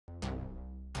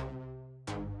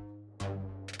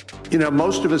You know,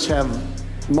 most of us have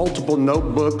multiple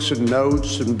notebooks and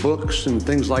notes and books and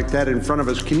things like that in front of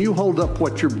us. Can you hold up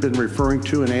what you've been referring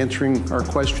to in answering our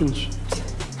questions?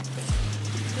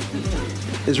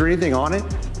 Is there anything on it?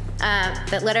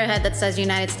 That letterhead that says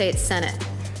United States Senate.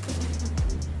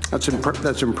 That's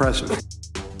impressive.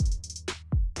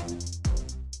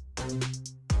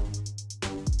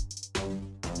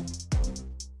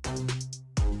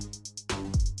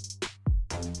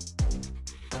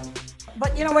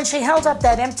 But, you know, when she held up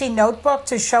that empty notebook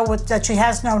to show that she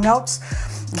has no notes,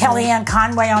 Kellyanne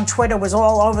Conway on Twitter was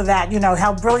all over that, you know,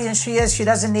 how brilliant she is. She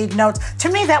doesn't need notes.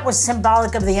 To me, that was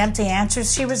symbolic of the empty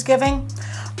answers she was giving.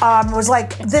 It was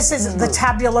like, this is the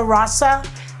tabula rasa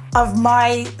of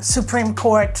my Supreme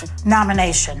Court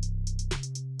nomination.